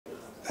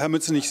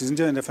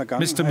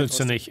Mr.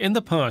 Mützenich, in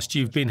the past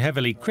you've been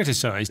heavily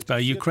criticized by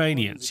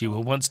Ukrainians. You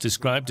were once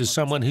described as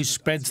someone who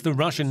spreads the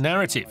Russian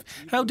narrative.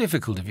 How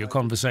difficult have your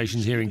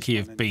conversations here in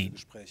Kyiv been?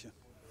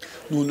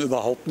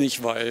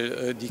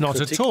 Not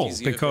at all,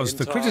 because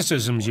the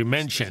criticisms you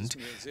mentioned,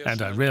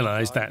 and I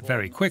realized that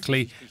very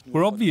quickly,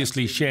 were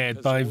obviously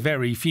shared by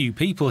very few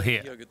people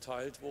here.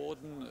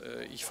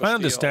 I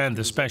understand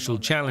the special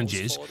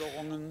challenges,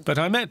 but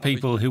I met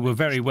people who were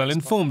very well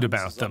informed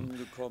about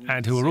them,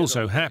 and who are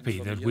also happy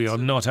that we are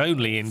not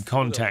only in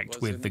contact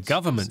with the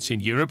governments in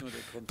Europe,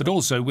 but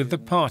also with the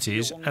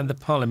parties and the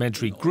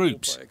parliamentary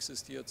groups.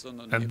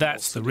 And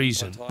that's the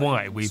reason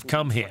why we've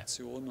come here.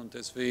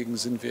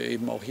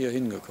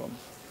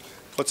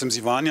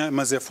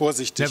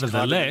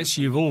 Nevertheless,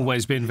 you've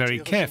always been very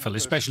careful,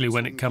 especially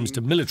when it comes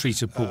to military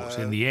support.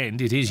 In the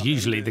end, it is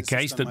usually the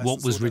case that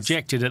what was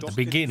rejected at the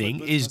beginning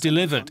is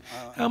delivered.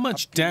 How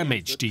much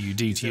damage do you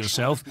do to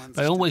yourself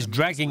by always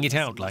dragging it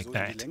out like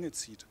that?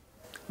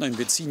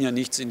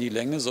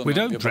 We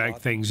don't drag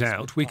things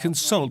out, we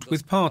consult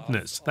with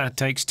partners. That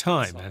takes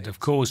time, and of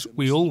course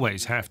we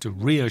always have to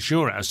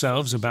reassure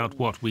ourselves about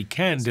what we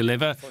can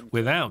deliver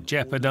without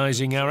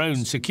jeopardizing our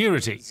own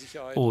security,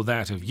 or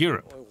that of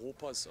Europe.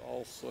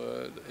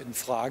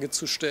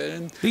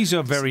 These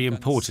are very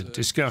important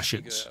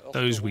discussions.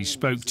 Those we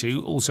spoke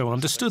to also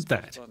understood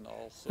that.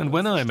 And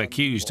when I am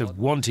accused of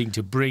wanting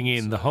to bring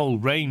in the whole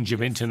range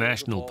of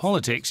international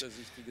politics,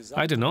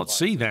 I do not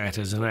see that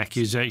as an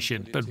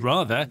accusation, but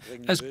rather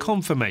as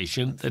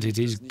confirmation that it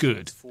is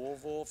good.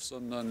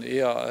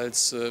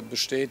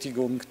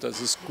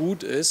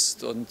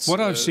 What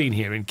I've seen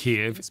here in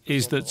Kyiv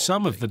is that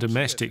some of the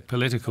domestic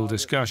political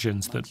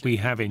discussions that we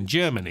have in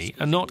Germany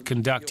are not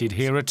conducted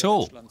here at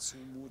all.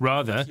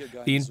 Rather,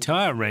 the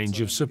entire range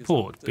of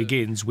support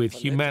begins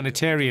with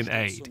humanitarian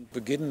aid,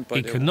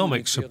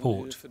 economic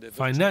support,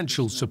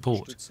 financial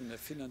support,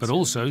 but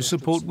also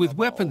support with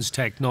weapons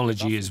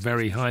technology is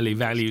very highly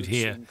valued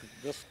here.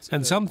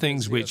 And some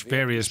things which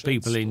various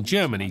people in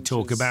Germany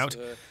talk about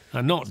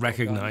are not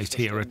recognized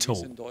here at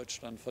all.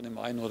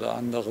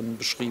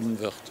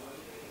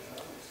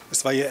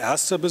 This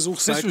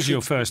was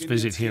your first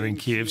visit here in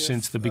Kyiv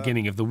since the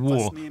beginning of the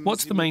war.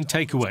 What's the main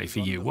takeaway for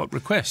you? What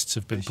requests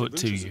have been put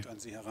to you?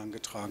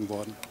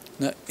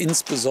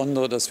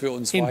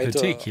 In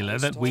particular,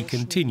 that we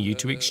continue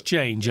to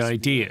exchange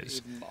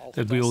ideas,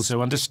 that we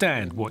also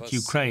understand what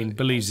Ukraine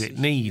believes it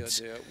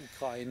needs.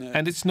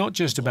 And it's not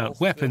just about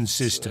weapons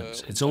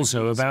systems, it's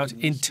also about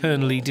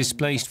internally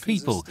displaced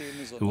people,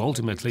 who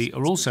ultimately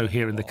are also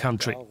here in the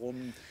country.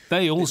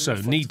 They also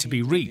need to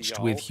be reached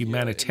with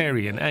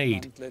humanitarian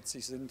aid.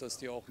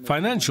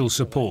 Financial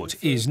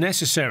support is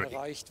necessary,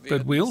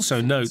 but we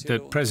also note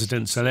that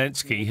President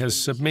Zelensky has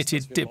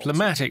submitted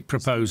diplomatic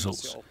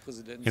proposals.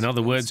 In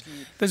other words,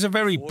 there's a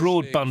very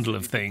broad bundle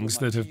of things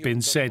that have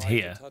been said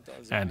here.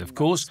 And of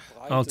course,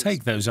 I'll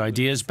take those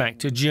ideas back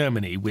to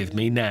Germany with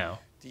me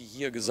now.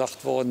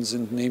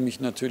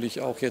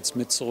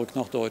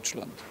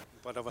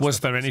 Was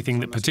there anything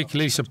that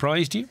particularly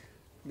surprised you?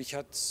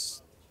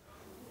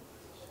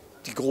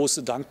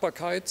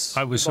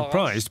 I was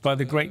surprised by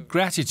the great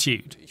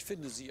gratitude.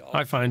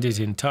 I find it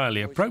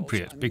entirely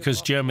appropriate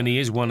because Germany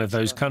is one of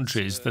those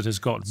countries that has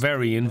got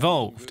very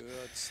involved.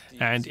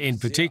 And in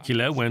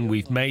particular, when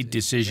we've made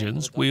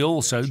decisions, we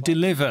also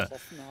deliver,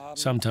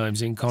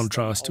 sometimes in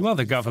contrast to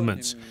other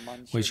governments,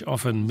 which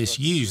often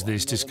misuse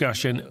this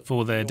discussion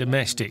for their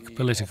domestic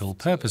political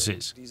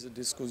purposes.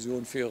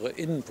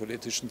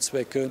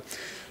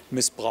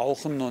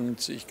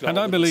 And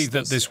I believe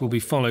that this will be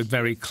followed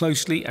very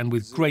closely and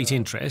with great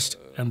interest,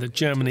 and that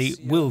Germany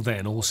will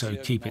then also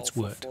keep its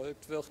word.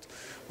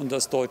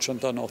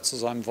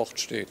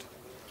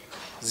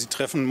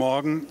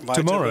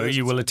 Tomorrow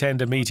you will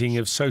attend a meeting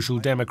of social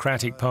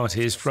democratic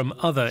parties from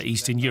other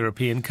Eastern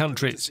European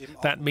countries.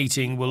 That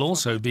meeting will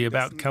also be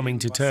about coming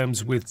to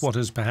terms with what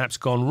has perhaps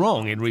gone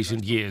wrong in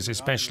recent years,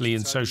 especially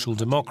in social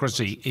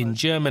democracy in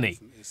Germany.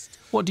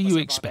 What do you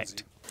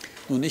expect?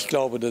 Well,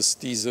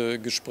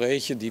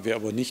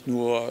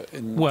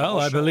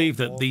 I believe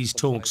that these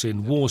talks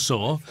in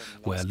Warsaw,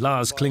 where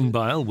Lars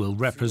Klingbeil will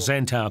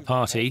represent our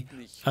party,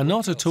 are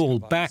not at all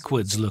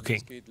backwards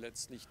looking.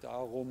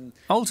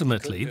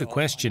 Ultimately, the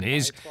question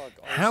is,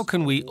 how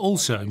can we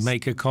also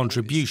make a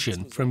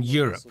contribution from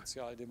Europe?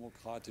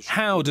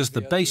 How does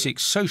the basic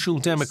social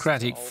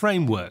democratic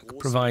framework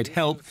provide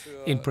help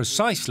in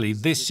precisely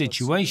this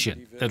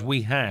situation that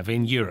we have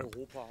in Europe?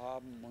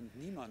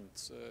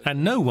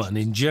 And no one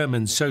in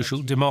German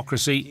social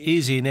democracy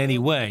is in any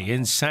way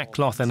in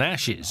sackcloth and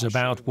ashes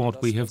about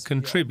what we have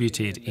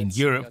contributed in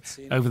Europe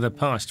over the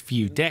past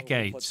few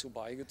decades.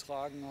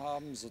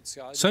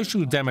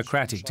 Social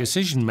democratic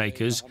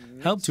decision-makers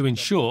helped to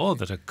ensure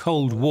that a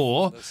Cold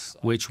War,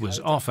 which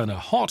was often a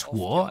hot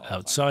war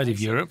outside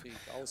of Europe,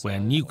 where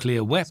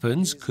nuclear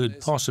weapons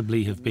could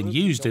possibly have been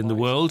used in the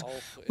world,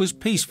 was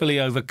peacefully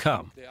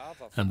overcome.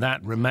 And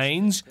that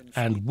remains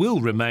and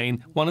will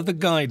remain one of the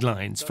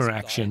guidelines for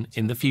action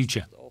in the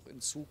future.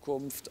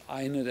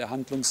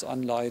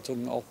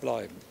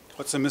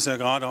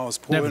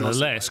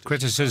 Nevertheless,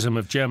 criticism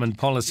of German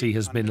policy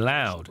has been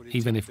loud,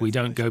 even if we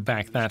don't go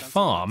back that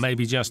far,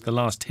 maybe just the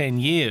last 10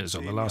 years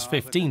or the last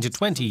 15 to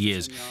 20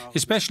 years,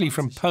 especially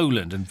from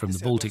Poland and from the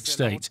Baltic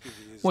states.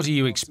 What are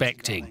you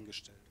expecting?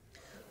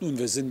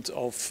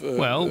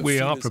 Well, we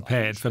are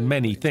prepared for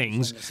many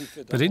things,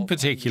 but in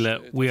particular,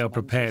 we are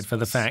prepared for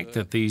the fact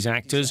that these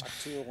actors,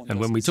 and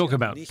when we talk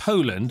about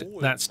Poland,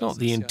 that's not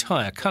the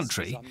entire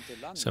country,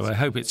 so I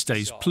hope it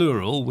stays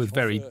plural with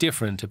very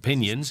different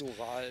opinions,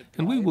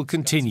 and we will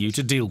continue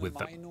to deal with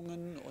them.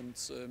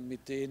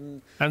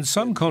 And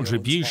some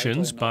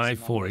contributions by,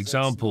 for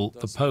example,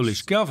 the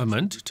Polish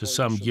government to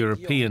some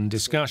European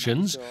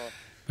discussions,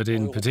 but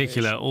in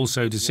particular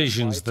also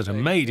decisions that are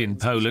made in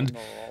Poland,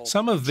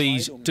 some of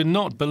these do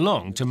not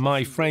belong to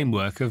my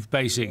framework of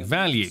basic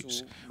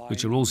values,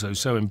 which are also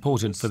so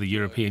important for the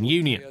European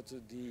Union.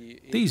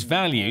 These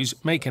values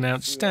make an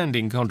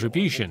outstanding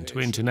contribution to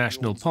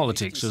international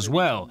politics as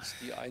well,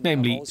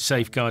 namely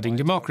safeguarding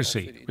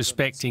democracy,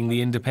 respecting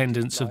the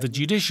independence of the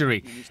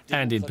judiciary,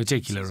 and in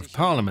particular of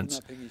parliaments.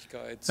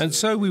 And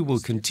so we will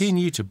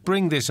continue to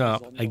bring this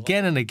up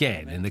again and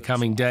again in the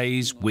coming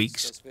days,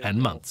 weeks and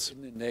months.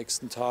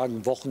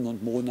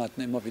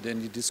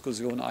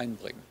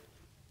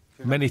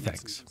 Many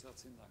thanks.